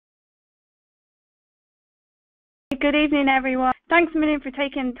good evening, everyone. Thanks a million for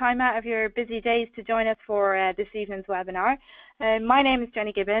taking time out of your busy days to join us for this evening's webinar. My name is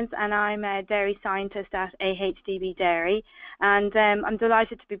Jenny Gibbons, and I'm a dairy scientist at AHDB Dairy, and I'm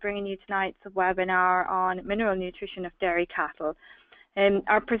delighted to be bringing you tonight's webinar on mineral nutrition of dairy cattle.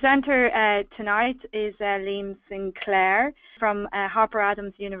 Our presenter tonight is Liam Sinclair from Harper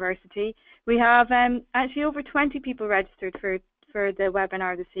University. We have actually over 20 people registered for the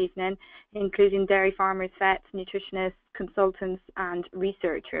webinar this evening, including dairy farmers, vets, nutritionists, consultants and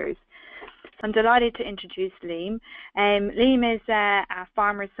researchers. I'm delighted to introduce Liam. Liam is a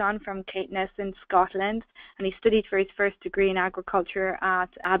farmer's son from Caithness in Scotland, and he studied for his first degree in agriculture at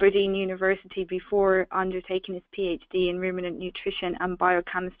Aberdeen University before undertaking his PhD in ruminant nutrition and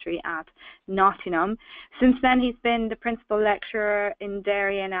biochemistry at Nottingham. Since then, he's been the principal lecturer in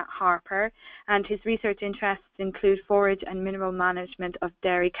dairy and at Harper, and his research interests include forage and mineral management of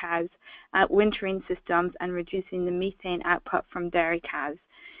dairy cows, wintering systems, and reducing the methane output from dairy cows.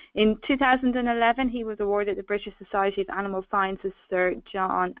 In 2011, he was awarded the British Society of Animal Sciences Sir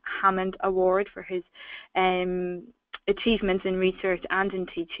John Hammond Award for his achievements in research and in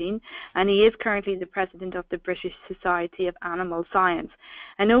teaching, and he is currently the president of the British Society of Animal Science.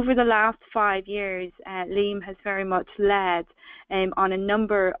 And over the last 5 years, Liam has very much led on a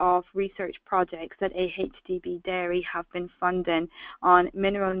number of research projects that AHDB Dairy have been funding on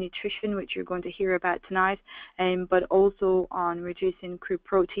mineral nutrition, which you're going to hear about tonight, but also on reducing crude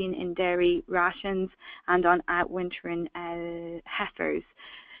protein in dairy rations and on outwintering heifers.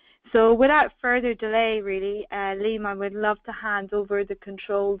 So without further delay, really, Liam, I would love to hand over the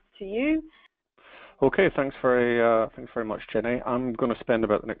controls to you. Okay, thanks very much, Jenny. I'm going to spend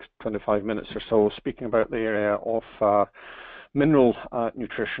about the next 25 minutes or so speaking about the area of mineral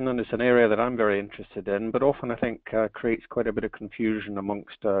nutrition, and it's an area that I'm very interested in, but often I think creates quite a bit of confusion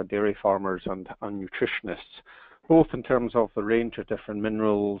amongst dairy farmers and nutritionists, both in terms of the range of different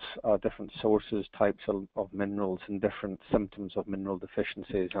minerals, different sources, types of minerals, and different symptoms of mineral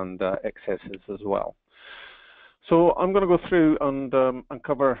deficiencies and excesses as well. So I'm going to go through and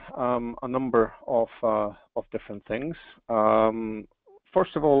cover a number of different things.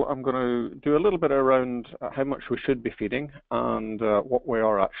 First of all, I'm going to do a little bit around how much we should be feeding and what we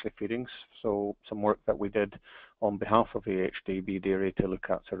are actually feeding. So some work that we did on behalf of AHDB Dairy to look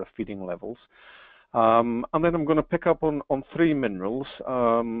at sort of feeding levels. And then I'm going to pick up on 3 minerals.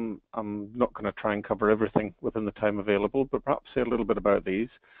 I'm not going to try and cover everything within the time available, but perhaps say a little bit about these.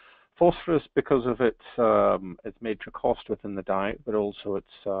 Phosphorus, because of its major cost within the diet, but also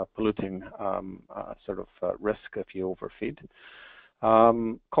its polluting risk if you overfeed.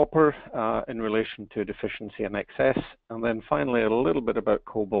 Copper in relation to deficiency and excess, and then finally a little bit about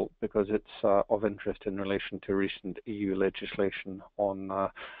cobalt because it's of interest in relation to recent EU legislation on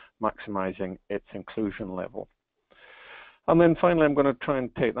maximizing its inclusion level. And then finally I'm going to try and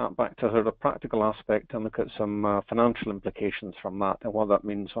take that back to sort of practical aspect and look at some financial implications from that and what that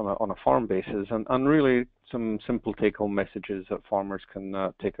means on a farm basis, and really some simple take-home messages that farmers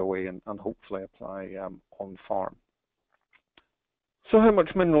can take away and hopefully apply on farm. So how much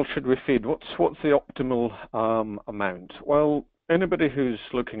mineral should we feed? What's the optimal amount? Well, anybody who's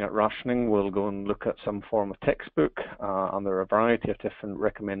looking at rationing will go and look at some form of textbook, and there are a variety of different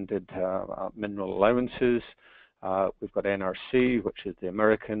recommended mineral allowances. We've got NRC, which is the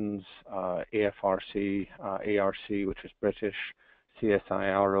Americans, AFRC, ARC, which is British,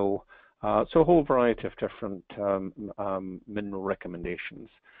 CSIRO, so a whole variety of different mineral recommendations.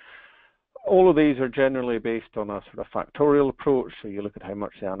 All of these are generally based on a sort of factorial approach, so you look at how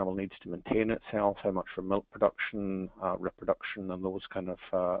much the animal needs to maintain itself, how much for milk production, reproduction, and those kind of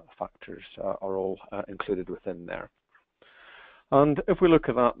factors are all included within there. And if we look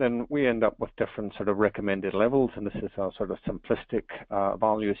at that, then we end up with different sort of recommended levels, and this is our sort of simplistic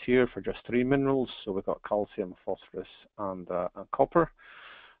values here for just 3 minerals. So we've got calcium, phosphorus, and copper.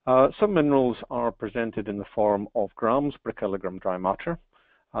 Some minerals are presented in the form of grams per kilogram dry matter,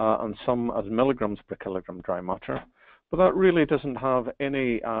 and some as milligrams per kilogram dry matter, but that really doesn't have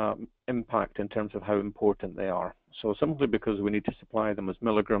any impact in terms of how important they are. So simply because we need to supply them as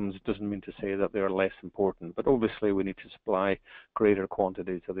milligrams doesn't mean to say that they are less important, but obviously we need to supply greater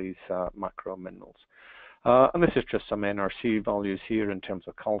quantities of these macro minerals. And this is just some NRC values here in terms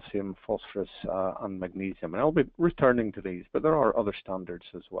of calcium, phosphorus, and magnesium, and I'll be returning to these, but there are other standards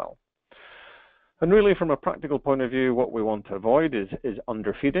as well. And really, from a practical point of view, what we want to avoid is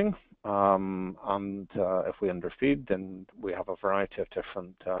underfeeding. If we underfeed, then we have a variety of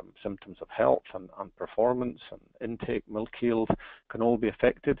different symptoms of health and performance, and intake, milk yield can all be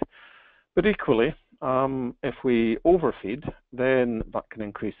affected. But equally, if we overfeed, then that can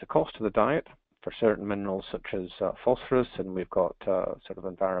increase the cost of the diet, for certain minerals such as phosphorus, and we've got sort of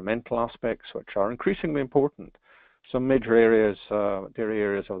environmental aspects which are increasingly important. Some major areas, dairy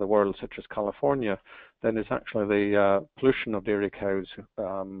areas of the world, such as California, then is actually the pollution of dairy cows,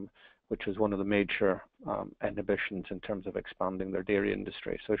 which is one of the major inhibitions in terms of expanding their dairy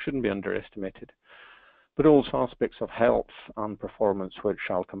industry. So it shouldn't be underestimated. But also aspects of health and performance, which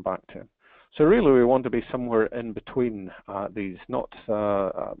I'll come back to. So really we want to be somewhere in between these, not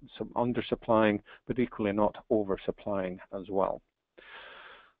some undersupplying, but equally not oversupplying as well.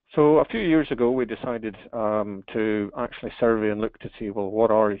 So a few years ago we decided to actually survey and look to see, well, what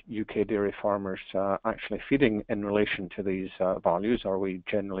are UK dairy farmers actually feeding in relation to these values? Are we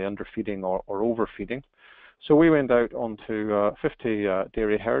generally underfeeding or overfeeding? So we went out onto 50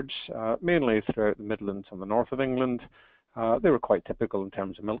 dairy herds, mainly throughout the Midlands and the north of England. They were quite typical in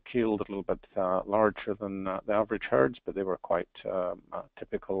terms of milk yield, a little bit larger than the average herds, but they were quite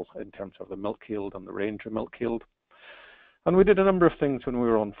typical in terms of the milk yield and the range of milk yield. And we did a number of things when we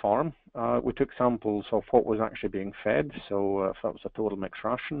were on farm. We took samples of what was actually being fed. So if that was a total mixed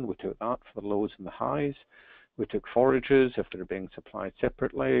ration, we took that for the lows and the highs. We took forages if they're being supplied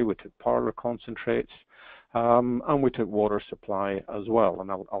separately. We took parlour concentrates. And we took water supply as well.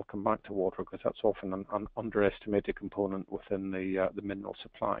 And I'll come back to water because that's often an underestimated component within the mineral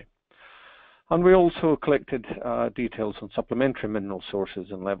supply. And we also collected details on supplementary mineral sources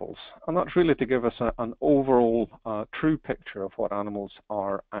and levels. And that's really to give us an overall true picture of what animals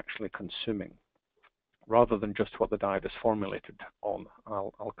are actually consuming, rather than just what the diet is formulated on.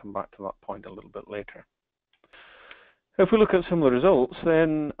 I'll come back to that point a little bit later. If we look at some of the results,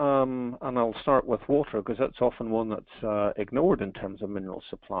 then, and I'll start with water, because that's often one that's ignored in terms of mineral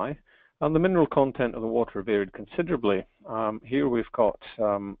supply. And the mineral content of the water varied considerably. Here we've got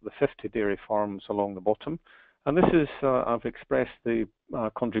the 50 dairy farms along the bottom. And this is, I've expressed the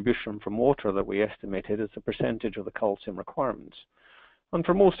contribution from water that we estimated as a percentage of the calcium requirements. And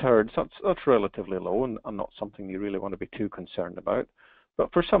for most herds, that's relatively low and not something you really want to be too concerned about.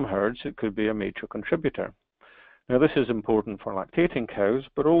 But for some herds, it could be a major contributor. Now, this is important for lactating cows,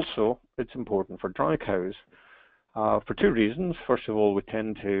 but also it's important for dry cows. For two reasons. First of all, we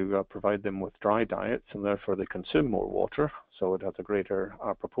tend to provide them with dry diets, and therefore they consume more water, so it has a greater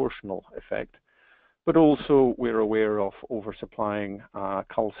proportional effect. But also we're aware of oversupplying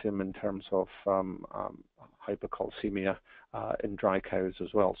calcium in terms of hypocalcemia in dry cows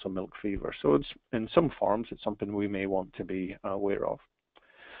as well, so milk fever. So it's, in some farms, it's something we may want to be aware of.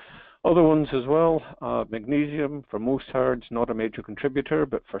 Other ones as well, magnesium for most herds, not a major contributor,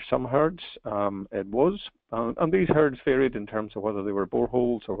 but for some herds it was. And these herds varied in terms of whether they were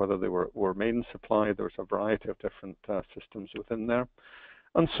boreholes or whether they were main supply. There was a variety of different systems within there.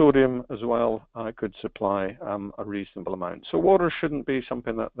 And sodium as well could supply a reasonable amount. So water shouldn't be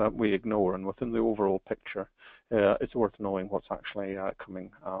something that we ignore, and within the overall picture, it's worth knowing what's actually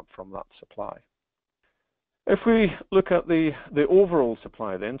coming from that supply. If we look at the overall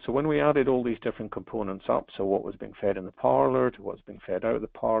supply then, so when we added all these different components up, so what was being fed in the parlour to what's being fed out of the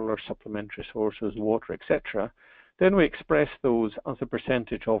parlour, supplementary sources, water, etc., then we express those as a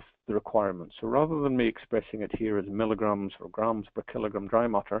percentage of the requirements. So rather than me expressing it here as milligrams or grams per kilogram dry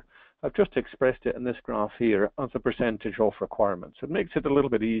matter, I've just expressed it in this graph here as a percentage of requirements. It makes it a little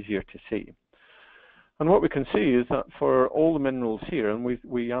bit easier to see. And what we can see is that for all the minerals here, and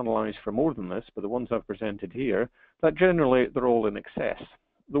we analyse for more than this, but the ones I've presented here, that generally they're all in excess.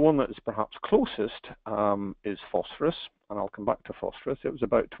 The one that is perhaps closest is phosphorus, and I'll come back to phosphorus. It was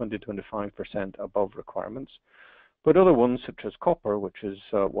about 20–25% above requirements. But other ones, such as copper, which is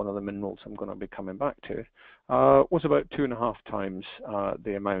one of the minerals I'm going to be coming back to, was about 2.5 times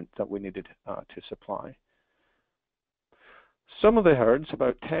the amount that we needed to supply. Some of the herds,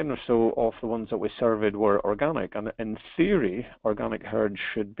 about 10 or so of the ones that we surveyed, were organic, and in theory, organic herds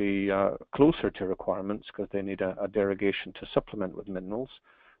should be closer to requirements because they need a derogation to supplement with minerals.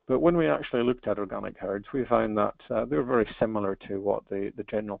 But when we actually looked at organic herds, we found that they were very similar to what the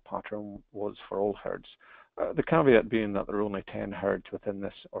general pattern was for all herds. The caveat being that there are only 10 herds within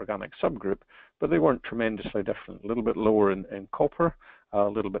this organic subgroup, but they weren't tremendously different. A little bit lower in copper, a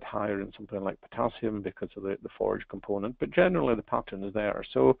little bit higher in something like potassium because of the forage component, but generally the pattern is there.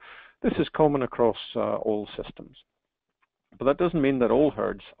 So this is common across all systems. But that doesn't mean that all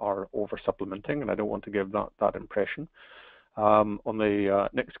herds are over-supplementing, and I don't want to give that impression. On the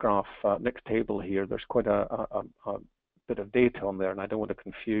next graph, next table here, there's quite a bit of data on there, and I don't want to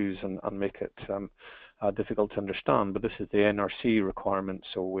confuse and make it difficult to understand, but this is the NRC requirement,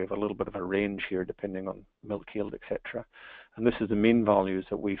 so we have a little bit of a range here depending on milk yield, etc. And this is the mean values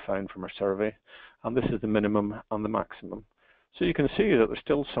that we found from our survey, and this is the minimum and the maximum. So you can see that there's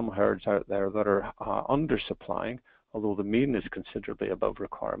still some herds out there that are undersupplying, although the mean is considerably above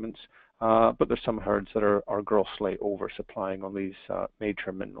requirements. But there's some herds that are grossly oversupplying on these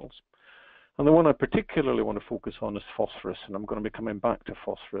major minerals. And the one I particularly want to focus on is phosphorus, and I'm going to be coming back to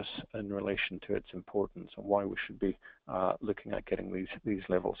phosphorus in relation to its importance and why we should be looking at getting these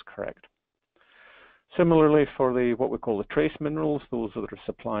levels correct. Similarly, for what we call the trace minerals, those that are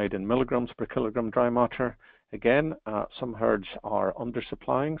supplied in milligrams per kilogram dry matter, again, some herds are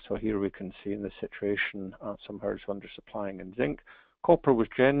undersupplying. So here we can see in this situation some herds undersupplying in zinc. Copper was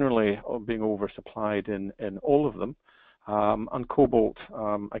generally being oversupplied in all of them. And cobalt,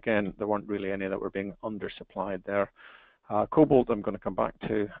 again, there weren't really any that were being undersupplied there. Cobalt I'm going to come back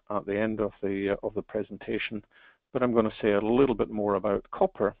to at the end of the presentation, but I'm going to say a little bit more about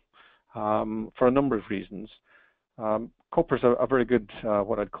copper for a number of reasons. Copper is a very good,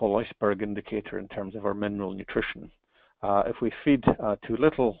 what I'd call iceberg indicator in terms of our mineral nutrition. If we feed too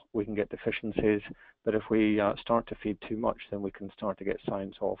little, we can get deficiencies, but if we start to feed too much, then we can start to get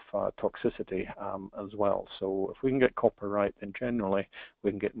signs of toxicity as well. So if we can get copper right, then generally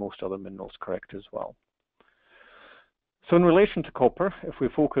we can get most other minerals correct as well. So in relation to copper, if we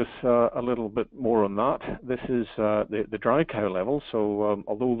focus a little bit more on that, this is the dry cow level. So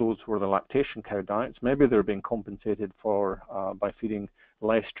although those were the lactation cow diets, maybe they're being compensated for by feeding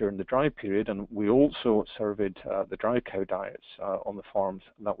less during the dry period, and we also surveyed the dry cow diets on the farms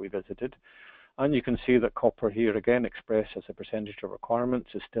that we visited. And you can see that copper here, again, expressed as a percentage of requirements,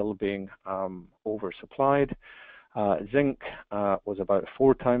 is still being oversupplied. Zinc was about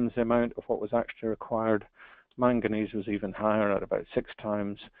 4 times the amount of what was actually required. Manganese was even higher at about 6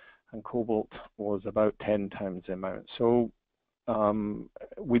 times, and cobalt was about 10 times the amount. So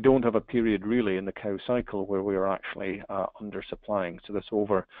we don't have a period really in the cow cycle where we are actually undersupplying. So this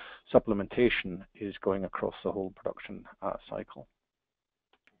over supplementation is going across the whole production cycle.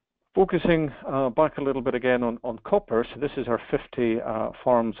 Focusing back a little bit again on copper, so this is our 50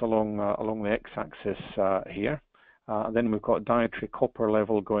 farms along the x-axis here. Then we've got dietary copper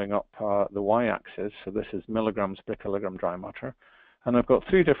level going up the y-axis, so this is milligrams per kilogram dry matter. And I've got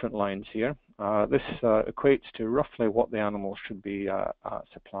 3 different lines here. This equates to roughly what the animals should be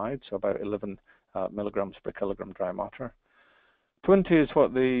supplied, so about 11 milligrams per kilogram dry matter. 20 is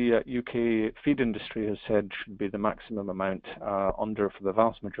what the UK feed industry has said should be the maximum amount under for the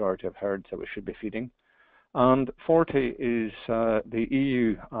vast majority of herds that we should be feeding. And 40 is the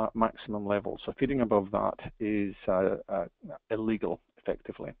EU maximum level. So feeding above that is illegal,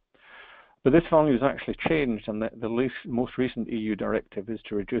 effectively. But this value has actually changed, and the most recent EU directive is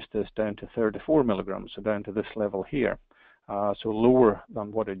to reduce this down to 34 milligrams, so down to this level here, so lower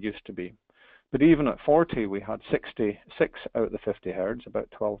than what it used to be. But even at 40, we had 66 out of the 50 herds, about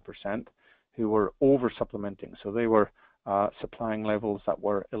 12%, who were over-supplementing. So they were supplying levels that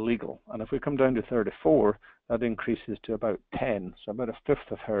were illegal. And if we come down to 34, that increases to about 10, so about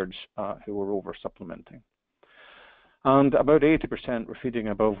 1/5 of herds who were over-supplementing. And about 80% were feeding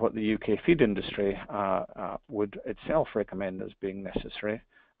above what the UK feed industry would itself recommend as being necessary,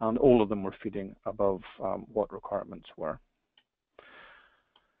 and all of them were feeding above what requirements were.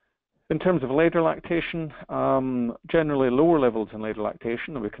 In terms of later lactation, generally lower levels in later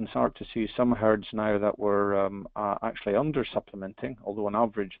lactation, and we can start to see some herds now that were actually under-supplementing, although on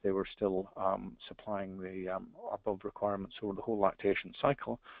average they were still supplying the above requirements over the whole lactation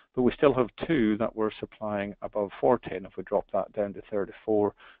cycle. But we still have 2 that were supplying above 40, and if we drop that down to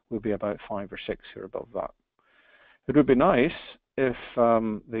 34, we'll be about 5 or 6 who are above that. It would be nice if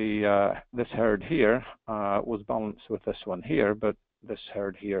this herd here was balanced with this one here, but this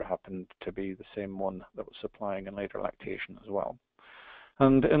herd here happened to be the same one that was supplying in later lactation as well.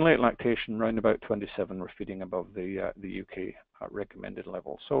 And in late lactation, around about 27 were feeding above the UK recommended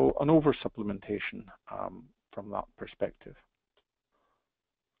level. So an over-supplementation from that perspective.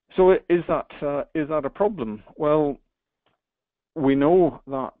 So is that a problem? Well, we know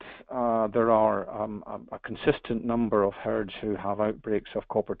that there are a consistent number of herds who have outbreaks of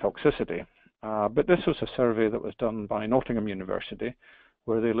copper toxicity. But this was a survey that was done by Nottingham University,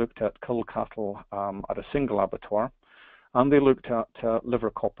 where they looked at cull cattle at a single abattoir, and they looked at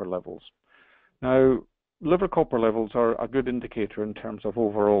liver copper levels. Now, liver copper levels are a good indicator in terms of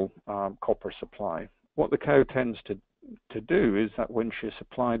overall copper supply. What the cow tends to do is that when she is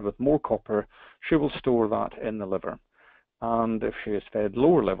supplied with more copper, she will store that in the liver. And if she is fed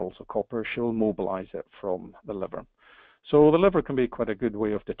lower levels of copper, she will mobilize it from the liver. So the liver can be quite a good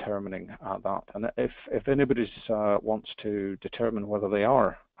way of determining that. And if anybody wants to determine whether they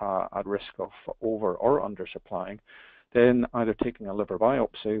are at risk of over or under supplying, then either taking a liver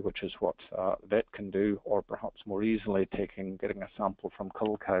biopsy, which is what the vet can do, or perhaps more easily getting a sample from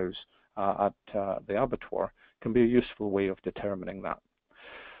cull cows at the abattoir can be a useful way of determining that.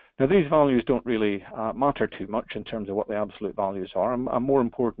 Now, these values don't really matter too much in terms of what the absolute values are. And more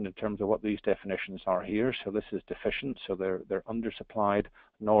important in terms of what these definitions are here. So this is deficient, so they're undersupplied,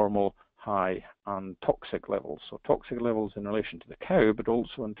 normal, high, and toxic levels. So toxic levels in relation to the cow, but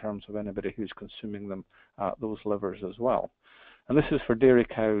also in terms of anybody who's consuming them, those livers as well. And this is for dairy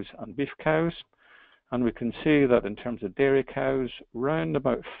cows and beef cows. And we can see that in terms of dairy cows, around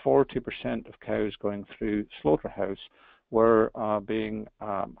about 40% of cows going through slaughterhouse were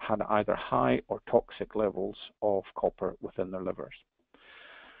had either high or toxic levels of copper within their livers.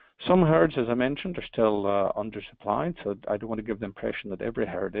 Some herds, as I mentioned, are still undersupplied, so I don't want to give the impression that every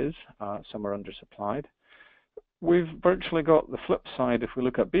herd is. Some are undersupplied. We've virtually got the flip side if we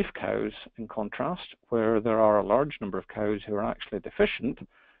look at beef cows, in contrast, where there are a large number of cows who are actually deficient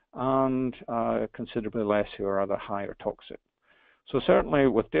and considerably less who are either high or toxic. So certainly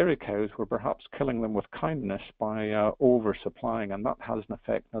with dairy cows, we're perhaps killing them with kindness by oversupplying, and that has an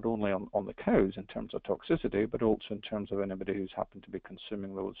effect not only on the cows in terms of toxicity, but also in terms of anybody who's happened to be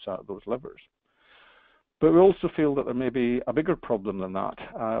consuming those livers. But we also feel that there may be a bigger problem than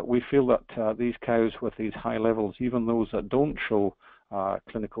that. We feel that these cows with these high levels, even those that don't show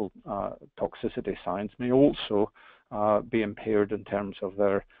clinical toxicity signs, may also be impaired in terms of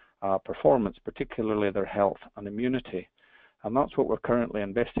their performance, particularly their health and immunity. And that's what we're currently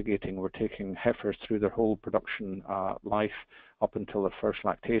investigating. We're taking heifers through their whole production life up until their first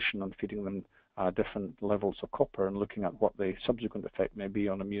lactation and feeding them different levels of copper and looking at what the subsequent effect may be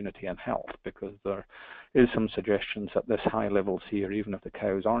on immunity and health, because there is some suggestions that this high levels here, even if the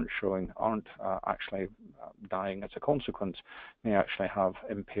cows aren't actually dying as a consequence, may actually have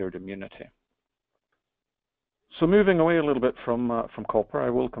impaired immunity. So moving away a little bit from copper, I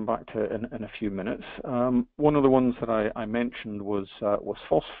will come back to it in a few minutes. One of the ones that I mentioned was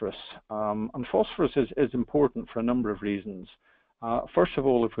phosphorus, and phosphorus is important for a number of reasons. First of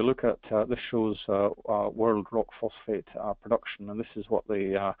all, if we look at this shows world rock phosphate production, and this is what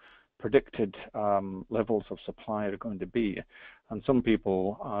the predicted levels of supply are going to be. And some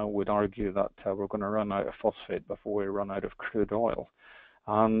people would argue that we're going to run out of phosphate before we run out of crude oil.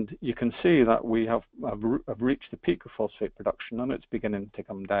 And you can see that we have reached the peak of phosphate production, and it's beginning to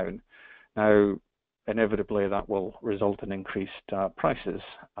come down. Now, inevitably, that will result in increased prices,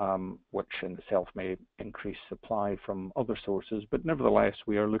 which in itself may increase supply from other sources. But nevertheless,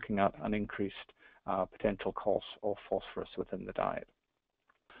 we are looking at an increased potential cost of phosphorus within the diet.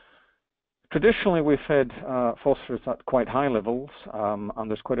 Traditionally, we fed phosphorus at quite high levels, and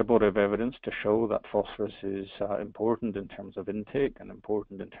there's quite a bit of evidence to show that phosphorus is important in terms of intake and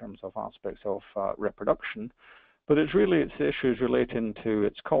important in terms of aspects of reproduction. But it's the issues relating to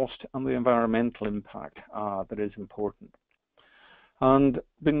its cost and the environmental impact that is important. And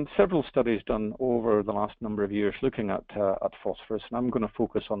been several studies done over the last number of years looking at phosphorus, and I'm going to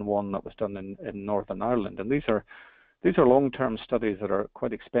focus on one that was done in Northern Ireland. And these are long-term studies that are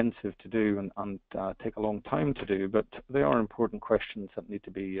quite expensive to do and take a long time to do, but they are important questions that need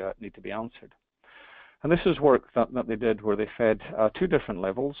to be answered. And this is work that they did where they fed two different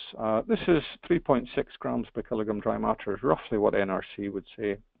levels. This is 3.6 grams per kilogram dry matter, is roughly what NRC would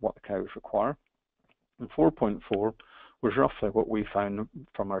say what the cows require. And 4.4 was roughly what we found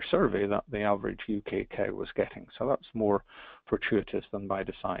from our survey that the average UK cow was getting. So that's more fortuitous than by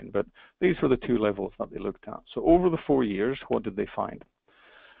design. But these were the two levels that they looked at. So over the 4 years, what did they find?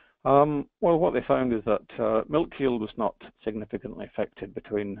 Well, what they found is that milk yield was not significantly affected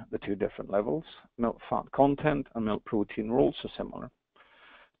between the two different levels. Milk fat content and milk protein were also similar.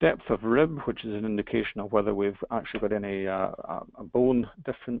 Depth of rib, which is an indication of whether we've actually got any a bone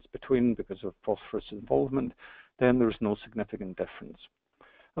difference between because of phosphorus involvement, then there was no significant difference.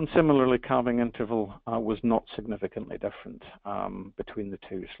 And similarly, calving interval was not significantly different between the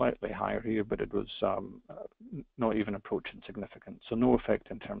two. Slightly higher here, but it was not even approaching significant. So no effect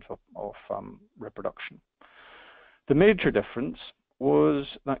in terms of reproduction. The major difference was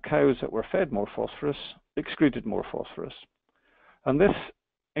that cows that were fed more phosphorus excreted more phosphorus. And this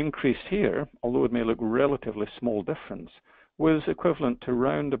increase here, although it may look relatively small difference, was equivalent to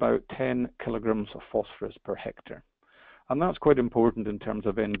around about 10 kilograms of phosphorus per hectare. And that's quite important in terms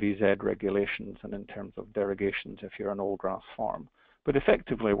of NVZ regulations and in terms of derogations if you're an old grass farm. But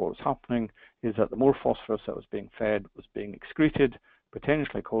effectively what was happening is that the more phosphorus that was being fed was being excreted,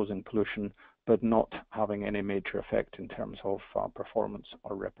 potentially causing pollution, but not having any major effect in terms of performance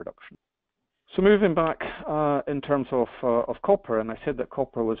or reproduction. So moving back in terms of copper, and I said that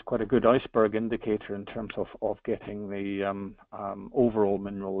copper was quite a good iceberg indicator in terms of getting the overall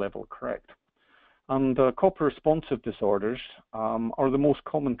mineral level correct. And copper responsive disorders are the most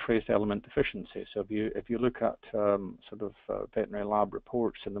common trace element deficiency. So if you look at veterinary lab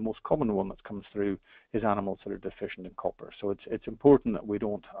reports, and the most common one that comes through is animals that are deficient in copper. So it's important that we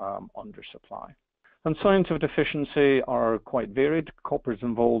don't undersupply. And signs of deficiency are quite varied. Copper is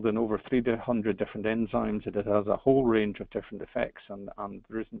involved in over 300 different enzymes. It has a whole range of different effects, and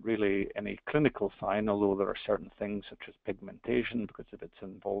there isn't really any clinical sign, although there are certain things such as pigmentation because of its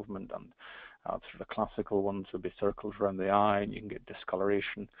involvement, and sort of classical ones would be circles around the eye, and you can get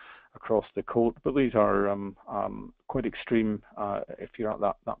discoloration across the coat. But these are quite extreme if you're at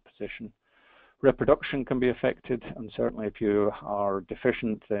that position. Reproduction can be affected, and certainly if you are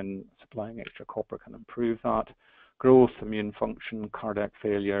deficient, then supplying extra copper can improve that. Growth, immune function, cardiac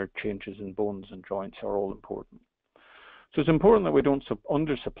failure, changes in bones and joints are all important. So it's important that we don't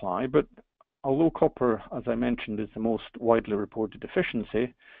undersupply, but although copper, as I mentioned, is the most widely reported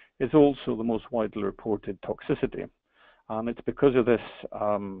deficiency, is also the most widely reported toxicity. And it's because of this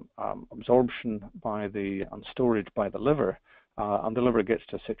absorption by and storage by the liver, and the liver gets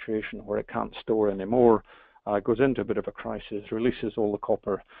to a situation where it can't store anymore, goes into a bit of a crisis, releases all the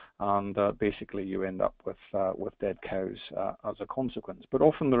copper, and basically you end up with dead cows as a consequence. But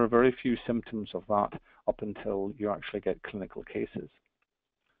often there are very few symptoms of that up until you actually get clinical cases.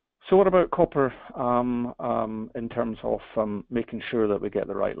 So what about copper in terms of making sure that we get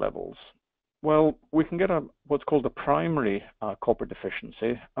the right levels? Well, we can get what's called a primary copper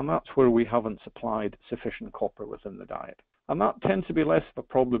deficiency, and that's where we haven't supplied sufficient copper within the diet. And that tends to be less of a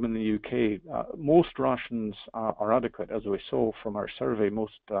problem in the UK. Most rations are adequate. As we saw from our survey,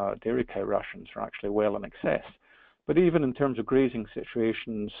 most dairy cow rations are actually well in excess. But even in terms of grazing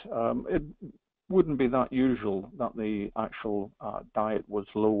situations, it wouldn't be that usual that the actual diet was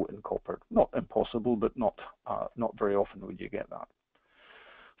low in copper. Not impossible, but not very often would you get that.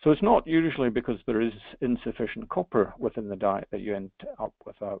 So it's not usually because there is insufficient copper within the diet that you end up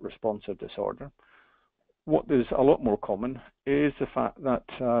with a responsive disorder. What is a lot more common is the fact that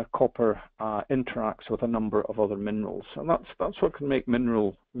copper interacts with a number of other minerals, and that's what can make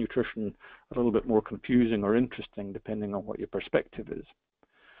mineral nutrition a little bit more confusing or interesting depending on what your perspective is.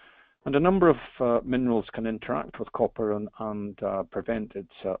 And a number of minerals can interact with copper and prevent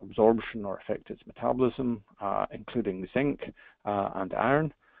its absorption or affect its metabolism, including zinc and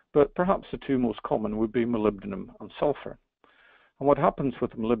iron. But perhaps the two most common would be molybdenum and sulfur. And what happens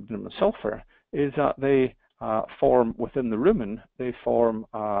with molybdenum and sulfur is that they form within the rumen, they form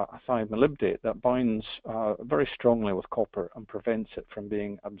a thiamolybdate that binds very strongly with copper and prevents it from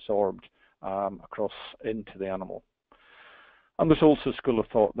being absorbed across into the animal. And there's also a school of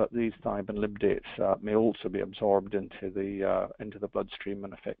thought that these thiamolybdates may also be absorbed into the bloodstream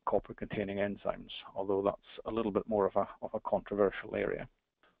and affect copper-containing enzymes, although that's a little bit more of a controversial area.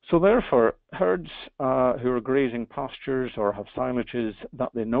 So therefore, herds who are grazing pastures or have silages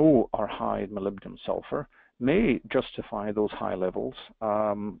that they know are high in molybdenum sulfur may justify those high levels,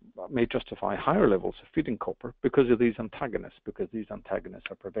 may justify higher levels of feeding copper because of these antagonists,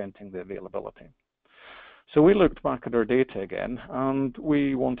 are preventing the availability. So we looked back at our data again, and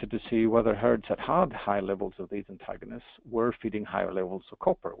we wanted to see whether herds that had high levels of these antagonists were feeding higher levels of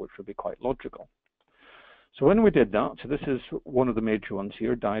copper, which would be quite logical. So when we did that, so this is one of the major ones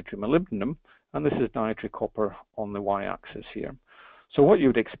here, dietary molybdenum, and this is dietary copper on the y-axis here. So what you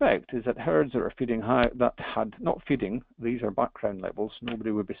would expect is that herds that are feeding high, that had not feeding, these are background levels,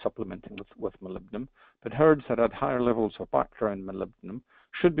 nobody would be supplementing with molybdenum, but herds that had higher levels of background molybdenum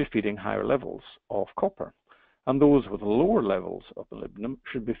should be feeding higher levels of copper. And those with lower levels of molybdenum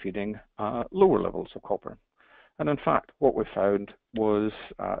should be feeding lower levels of copper. And in fact, what we found was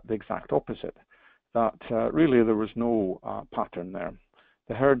the exact opposite, that really there was no pattern there.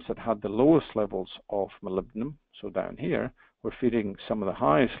 The herds that had the lowest levels of molybdenum, so down here, were feeding some of the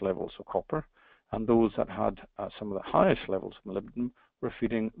highest levels of copper, and those that had some of the highest levels of molybdenum were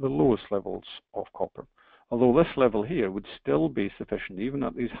feeding the lowest levels of copper. Although this level here would still be sufficient, even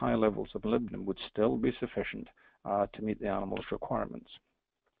at these high levels of molybdenum, would still be sufficient to meet the animal's requirements.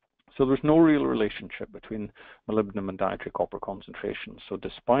 So there's no real relationship between molybdenum and dietary copper concentration. So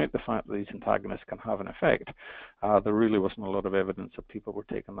despite the fact that these antagonists can have an effect, there really wasn't a lot of evidence that people were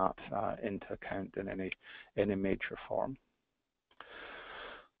taking that into account in any major form.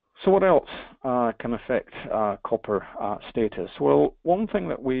 So what else can affect copper status? Well, one thing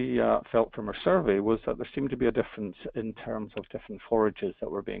that we felt from our survey was that there seemed to be a difference in terms of different forages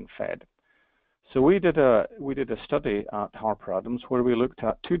that were being fed. So we did a study at Harper Adams where we looked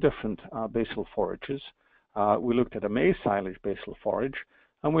at two different basal forages. We looked at a maize silage basal forage,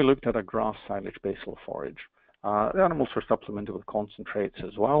 and we looked at a grass silage basal forage. The animals were supplemented with concentrates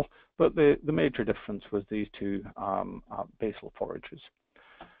as well, but the major difference was these two basal forages.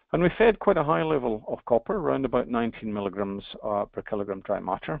 And we fed quite a high level of copper, around about 19 milligrams per kilogram dry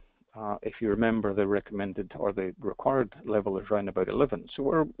matter. If you remember, the recommended or the required level is around about 11.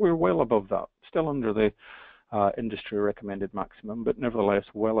 So we're well above that, still under the industry recommended maximum, but nevertheless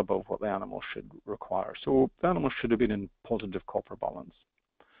well above what the animal should require. So the animal should have been in positive copper balance.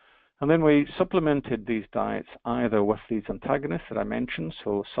 And then we supplemented these diets either with these antagonists that I mentioned,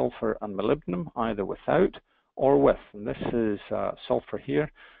 so sulfur and molybdenum, either without or with. And this is sulfur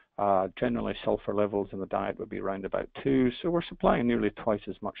here. Generally, sulfur levels in the diet would be around about 2, so we're supplying nearly twice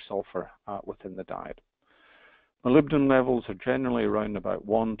as much sulfur within the diet. Molybdenum levels are generally around about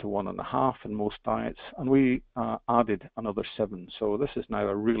 1 to 1.5 in most diets, and we added another 7. So this is now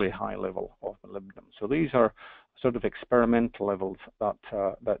a really high level of molybdenum. So these are sort of experimental levels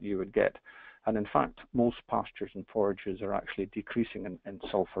that you would get. And in fact, most pastures and forages are actually decreasing in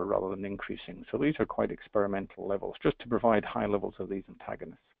sulfur rather than increasing. So these are quite experimental levels, just to provide high levels of these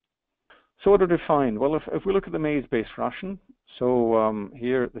antagonists. So what did we find? Well, if we look at the maize-based ration, so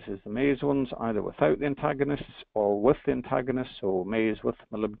here this is the maize ones, either without the antagonists or with the antagonists, so maize with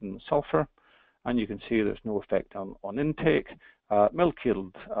molybdenum and sulfur, and you can see there's no effect on intake. Milk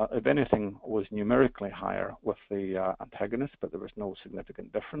yield, if anything, was numerically higher with the antagonist, but there was no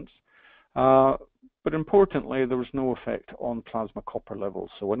significant difference. But importantly, there was no effect on plasma copper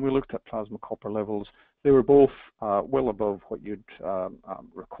levels. So when we looked at plasma copper levels, they were both well above what you'd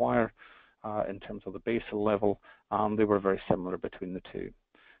require in terms of the basal level, and they were very similar between the two.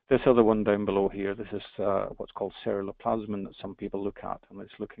 This other one down below here, this is what's called ceruloplasmin that some people look at, and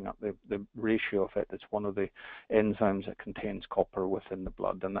it's looking at the ratio of it. It's one of the enzymes that contains copper within the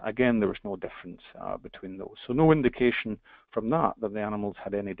blood, and again there was no difference between those. So no indication from that the animals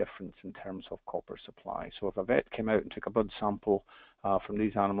had any difference in terms of copper supply. So if a vet came out and took a blood sample from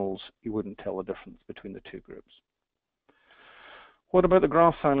these animals, you wouldn't tell the difference between the two groups. What about the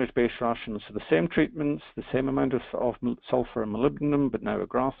grass silage-based rations? So the same treatments, the same amount of sulfur and molybdenum, but now a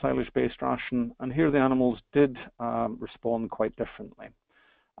grass silage-based ration. And here the animals did respond quite differently.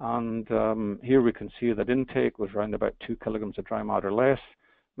 And here we can see that intake was around about 2 kilograms of dry matter less.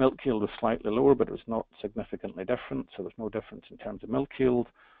 Milk yield was slightly lower, but it was not significantly different. So there's no difference in terms of milk yield.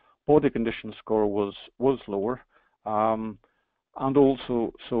 Body condition score was lower. And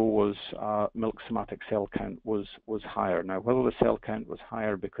also, so was milk somatic cell count was higher. Now, whether the cell count was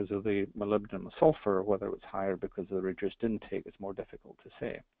higher because of the molybdenum and sulfur, or whether it was higher because of the reduced intake, is more difficult to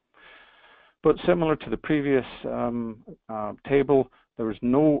say. But similar to the previous table, there was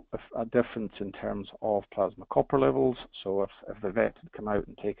no difference in terms of plasma copper levels. So if the vet had come out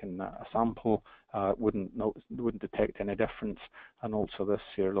and taken a sample, wouldn't detect any difference. And also this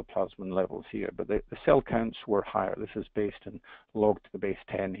ceruloplasmin levels here. But the cell counts were higher. This is based in log to the base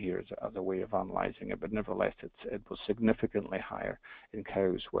 10 here as a way of analyzing it. But nevertheless, it was significantly higher in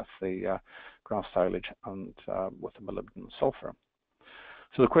cows with the grass silage and with the molybdenum and sulfur.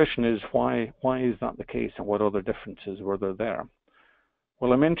 So the question is, why is that the case, and what other differences were there?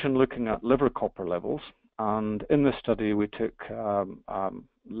 Well, I mentioned looking at liver copper levels, and in this study we took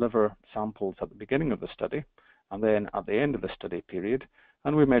liver samples at the beginning of the study and then at the end of the study period,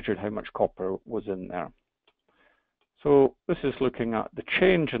 and we measured how much copper was in there. So this is looking at the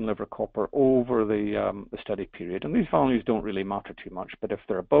change in liver copper over the study period, and these values don't really matter too much, but if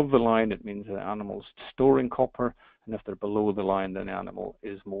they're above the line, it means the animal's storing copper, and if they're below the line, then the animal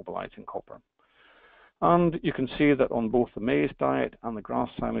is mobilizing copper. And you can see that on both the maize diet and the grass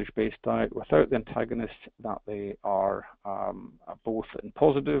silage-based diet, without the antagonists, that they are both in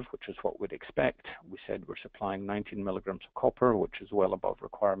positive, which is what we'd expect. We said we're supplying 19 milligrams of copper, which is well above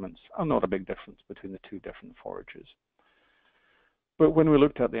requirements, and not a big difference between the two different forages. But when we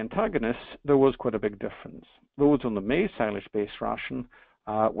looked at the antagonists, there was quite a big difference. Those on the maize silage-based ration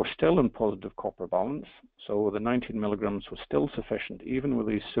were still in positive copper balance, so the 19 milligrams was still sufficient, even with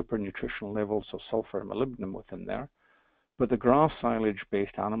these super nutritional levels of sulfur and molybdenum within there. But the grass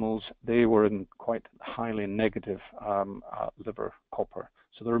silage-based animals, they were in quite highly negative liver copper,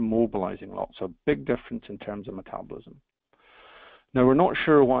 so they're mobilizing lots. So big difference in terms of metabolism. Now, we're not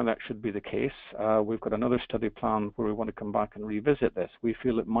sure why that should be the case. We've got another study planned where we want to come back and revisit this. We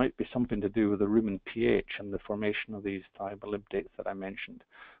feel it might be something to do with the rumen pH and the formation of these thiabolibdates that I mentioned.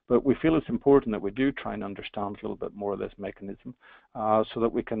 But we feel it's important that we do try and understand a little bit more of this mechanism so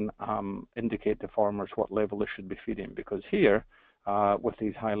that we can indicate to farmers what level they should be feeding. Because here, with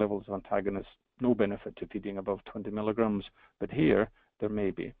these high levels of antagonists, no benefit to feeding above 20 milligrams, but here there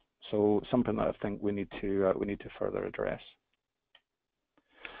may be. So something that I think we need to further address.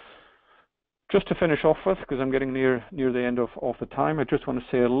 Just to finish off with, because I'm getting near the end of the time, I just want to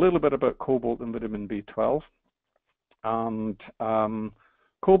say a little bit about cobalt and vitamin B12. And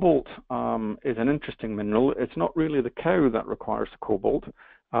cobalt is an interesting mineral. It's not really the cow that requires the cobalt.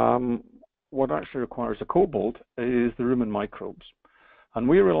 What actually requires the cobalt is the rumen microbes. And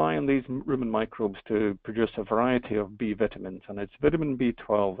we rely on these rumen microbes to produce a variety of B vitamins, and it's vitamin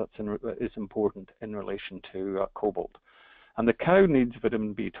B12 that is important in relation to cobalt. And the cow needs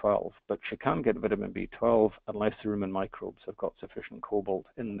vitamin B12, but she can't get vitamin B12 unless the rumen microbes have got sufficient cobalt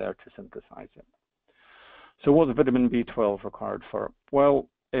in there to synthesize it. So what's vitamin B12 required for? Well,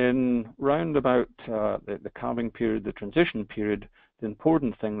 in round about the calving period, the transition period, the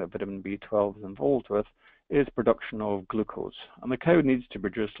important thing that vitamin B12 is involved with is production of glucose. And the cow needs to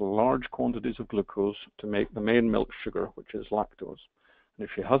produce large quantities of glucose to make the main milk sugar, which is lactose. And if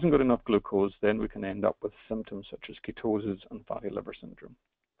she hasn't got enough glucose, then we can end up with symptoms such as ketosis and fatty liver syndrome.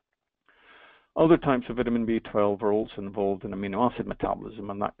 Other types of vitamin B12 are also involved in amino acid metabolism,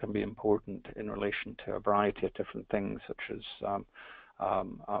 and that can be important in relation to a variety of different things, such as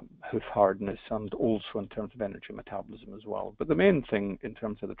hoof hardness, and also in terms of energy metabolism as well. But the main thing in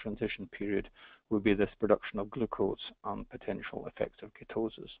terms of the transition period would be this production of glucose and potential effects of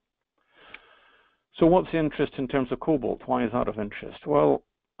ketosis. So what's the interest in terms of cobalt? Why is that of interest? Well,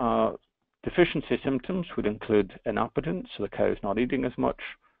 deficiency symptoms would include inappetence, so the cow's not eating as much,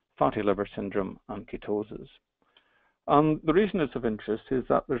 fatty liver syndrome, and ketosis. The reason it's of interest is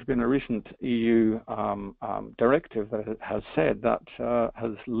that there's been a recent EU directive that has said that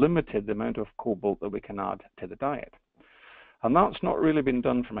has limited the amount of cobalt that we can add to the diet. And that's not really been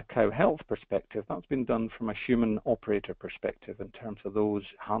done from a cow health perspective, that's been done from a human operator perspective in terms of those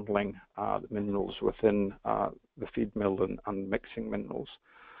handling the minerals within the feed mill and mixing minerals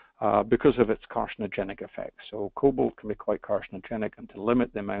because of its carcinogenic effects. So cobalt can be quite carcinogenic, and to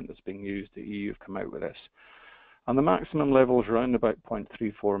limit the amount that's being used, the EU have come out with this. And the maximum level is around about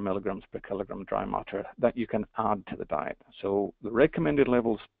 0.34 milligrams per kilogram dry matter that you can add to the diet. So the recommended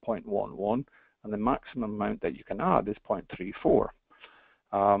level is 0.11, and the maximum amount that you can add is 0.34.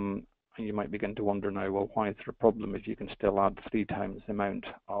 And you might begin to wonder now, well, why is there a problem if you can still add 3 times the amount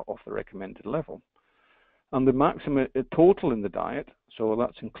of the recommended level? And the maximum total in the diet, so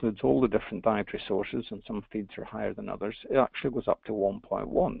that includes all the different dietary sources, and some feeds are higher than others, it actually goes up to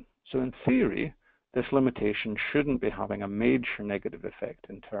 1.1. So in theory, this limitation shouldn't be having a major negative effect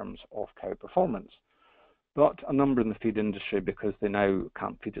in terms of cow performance. But a number in the feed industry, because they now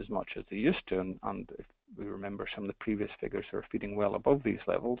can't feed as much as they used to, and if we remember some of the previous figures are feeding well above these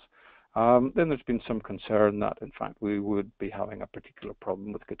levels, then there's been some concern that in fact we would be having a particular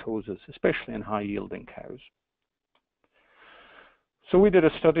problem with ketosis, especially in high yielding cows. So we did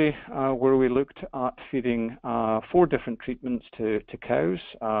a study where we looked at feeding 4 different treatments to cows,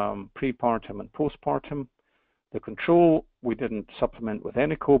 prepartum and postpartum. The control, we didn't supplement with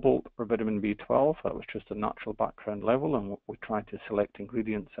any cobalt or vitamin B12. That was just a natural background level, and we tried to select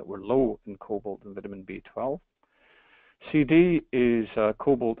ingredients that were low in cobalt and vitamin B12. CD is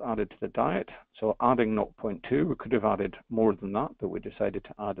cobalt added to the diet, so adding 0.2. We could have added more than that, but we decided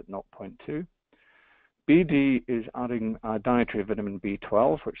to add at 0.2. BD is adding dietary vitamin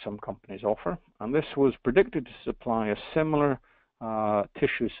B12, which some companies offer, and this was predicted to supply a similar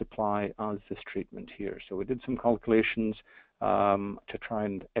tissue supply as this treatment here. So we did some calculations to try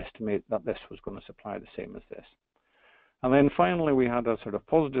and estimate that this was going to supply the same as this. And then finally we had a sort of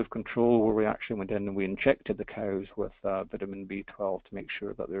positive control where we actually went in and we injected the cows with vitamin B12 to make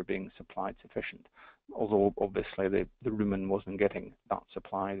sure that they were being supplied sufficient, although obviously the rumen wasn't getting that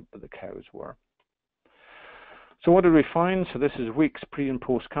supply, but the cows were. So what did we find? So this is weeks pre and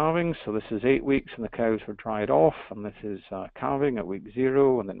post calving. So this is 8 weeks and the cows were dried off, and this is calving at week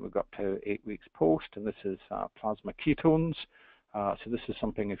 0, and then we got to 8 weeks post, and this is plasma ketones. So this is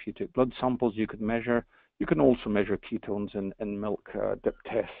something, if you took blood samples, you could measure. You can also measure ketones in milk dip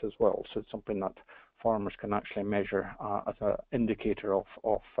tests as well. So it's something that farmers can actually measure as an indicator of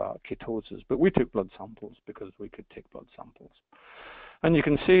ketosis. But we took blood samples because we could take blood samples. And you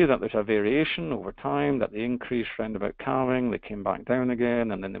can see that there's a variation over time, that they increased around about calving, they came back down again,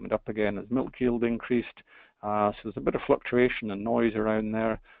 and then they went up again as milk yield increased. So there's a bit of fluctuation and noise around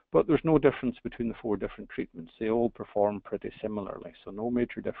there, but there's no difference between the 4 different treatments. They all perform pretty similarly, so no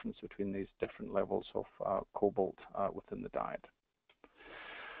major difference between these different levels of cobalt within the diet.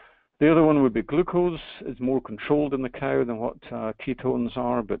 The other one would be glucose. Is more controlled in the cow than what ketones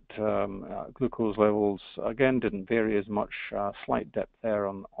are, but glucose levels, again, didn't vary as much. Slight dip there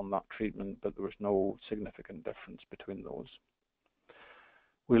on that treatment, but there was no significant difference between those.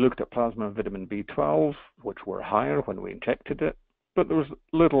 We looked at plasma vitamin B12, which were higher when we injected it, but there was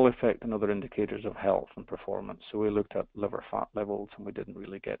little effect on other indicators of health and performance. So we looked at liver fat levels and we didn't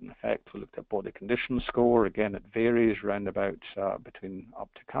really get an effect. We looked at body condition score. Again, it varies round about between up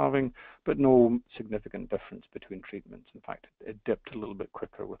to calving, but no significant difference between treatments. In fact, it dipped a little bit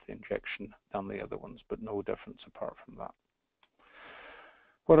quicker with the injection than the other ones, but no difference apart from that.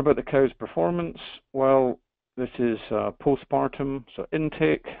 What about the cow's performance? Well, this is postpartum, so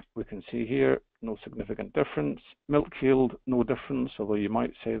intake, we can see here, no significant difference. Milk yield, no difference, although you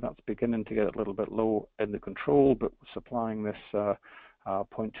might say that's beginning to get a little bit low in the control, but supplying this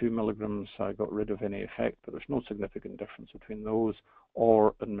 0.2 milligrams got rid of any effect, but there's no significant difference between those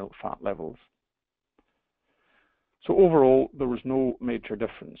or in milk fat levels. So overall, there was no major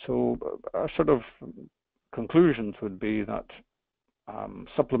difference. So our sort of conclusions would be that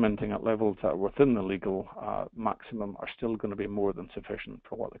supplementing at levels that are within the legal maximum are still going to be more than sufficient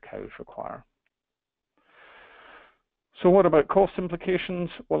for what the cows require. So what about cost implications?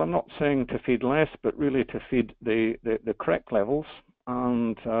 Well, I'm not saying to feed less, but really to feed the correct levels,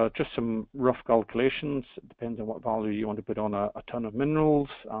 and just some rough calculations. It depends on what value you want to put on a ton of minerals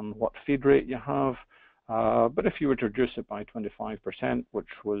and what feed rate you have. But if you were to reduce it by 25%, which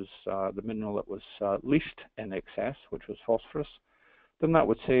was the mineral that was least in excess, which was phosphorus, then that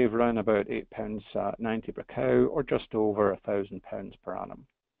would save around about £8.90 per cow, or just over £1,000 per annum.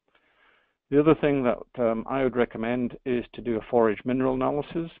 The other thing that I would recommend is to do a forage mineral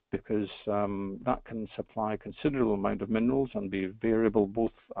analysis, because that can supply a considerable amount of minerals and be variable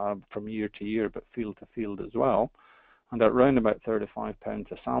both from year to year, but field to field as well. And at around about £35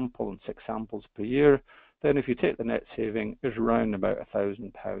 a sample and 6 samples per year, then if you take the net saving, is around about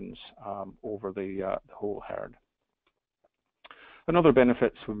 £1,000 over the whole herd. Another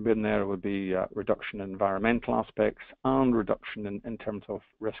benefits would be in there would be reduction in environmental aspects and reduction in terms of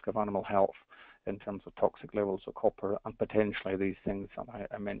risk of animal health, in terms of toxic levels of copper, and potentially these things that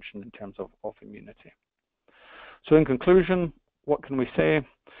I mentioned in terms of immunity. So in conclusion, what can we say?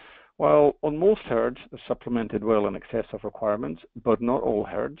 Well, on most herds, they're supplemented well in excess of requirements, but not all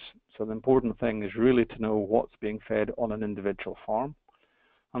herds. So the important thing is really to know what's being fed on an individual farm.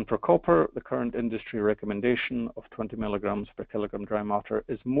 And for copper, the current industry recommendation of 20 milligrams per kilogram dry matter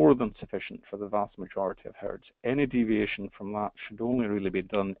is more than sufficient for the vast majority of herds. Any deviation from that should only really be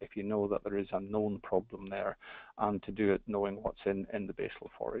done if you know that there is a known problem there, and to do it knowing what's in the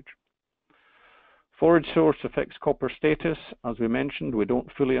basal forage. Forage source affects copper status. As we mentioned, we don't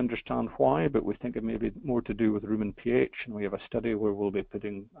fully understand why, but we think it may be more to do with rumen pH, and we have a study where we'll be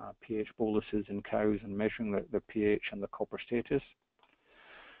putting pH boluses in cows and measuring the pH and the copper status.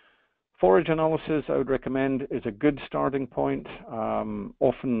 Forage analysis, I would recommend, is a good starting point.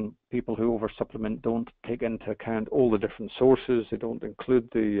 Often people who oversupplement don't take into account all the different sources. They don't include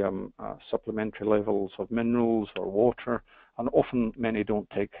the supplementary levels of minerals or water, and often many don't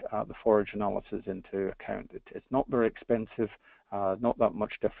take the forage analysis into account. It's not very expensive, not that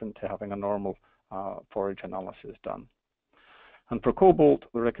much different to having a normal forage analysis done. And for cobalt,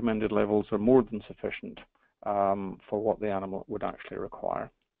 the recommended levels are more than sufficient for what the animal would actually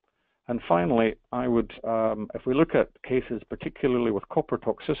require. And finally, I would, if we look at cases particularly with copper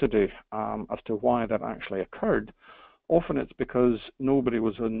toxicity as to why that actually occurred, often it's because nobody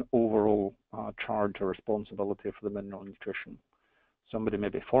was in overall charge or responsibility for the mineral nutrition. Somebody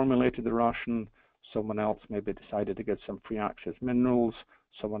maybe formulated the ration, someone else maybe decided to get some free access minerals,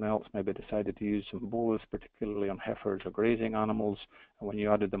 someone else maybe decided to use some bolus, particularly on heifers or grazing animals, and when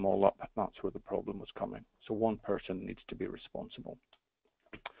you added them all up, that's where the problem was coming. So one person needs to be responsible.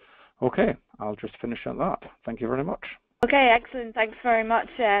 Okay, I'll just finish at that. Thank you very much. Okay, excellent. Thanks very much,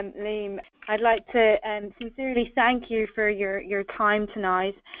 Liam. I'd like to sincerely thank you for your time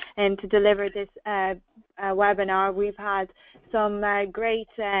tonight and to deliver this webinar. We've had some great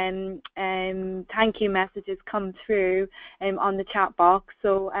thank you messages come through on the chat box.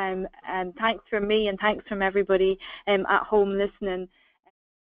 So thanks from me and thanks from everybody at home listening.